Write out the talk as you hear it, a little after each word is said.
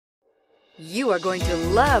You are going to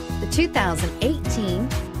love the 2018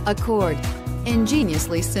 Accord.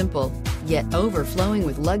 Ingeniously simple, yet overflowing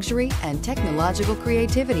with luxury and technological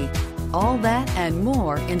creativity. All that and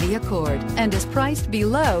more in the Accord, and is priced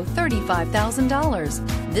below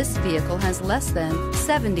 $35,000. This vehicle has less than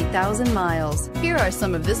 70,000 miles. Here are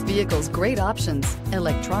some of this vehicle's great options: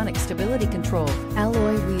 electronic stability control,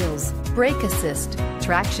 alloy wheels, brake assist,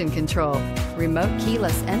 traction control, remote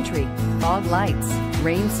keyless entry, fog lights,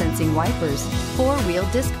 rain sensing wipers, four-wheel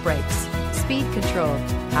disc brakes, speed control,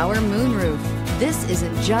 power moonroof. This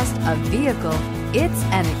isn't just a vehicle, it's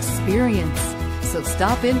an experience. So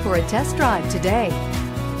stop in for a test drive today.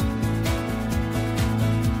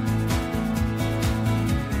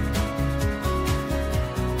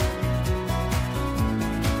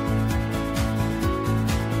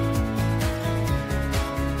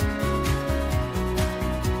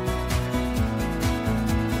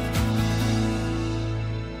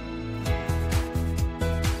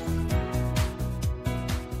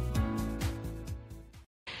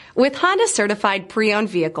 With Honda certified pre-owned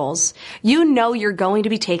vehicles, you know you're going to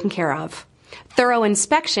be taken care of. Thorough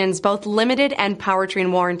inspections, both limited and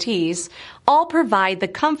powertrain warranties, all provide the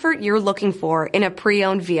comfort you're looking for in a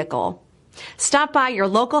pre-owned vehicle. Stop by your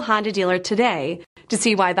local Honda dealer today to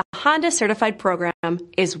see why the Honda certified program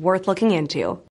is worth looking into.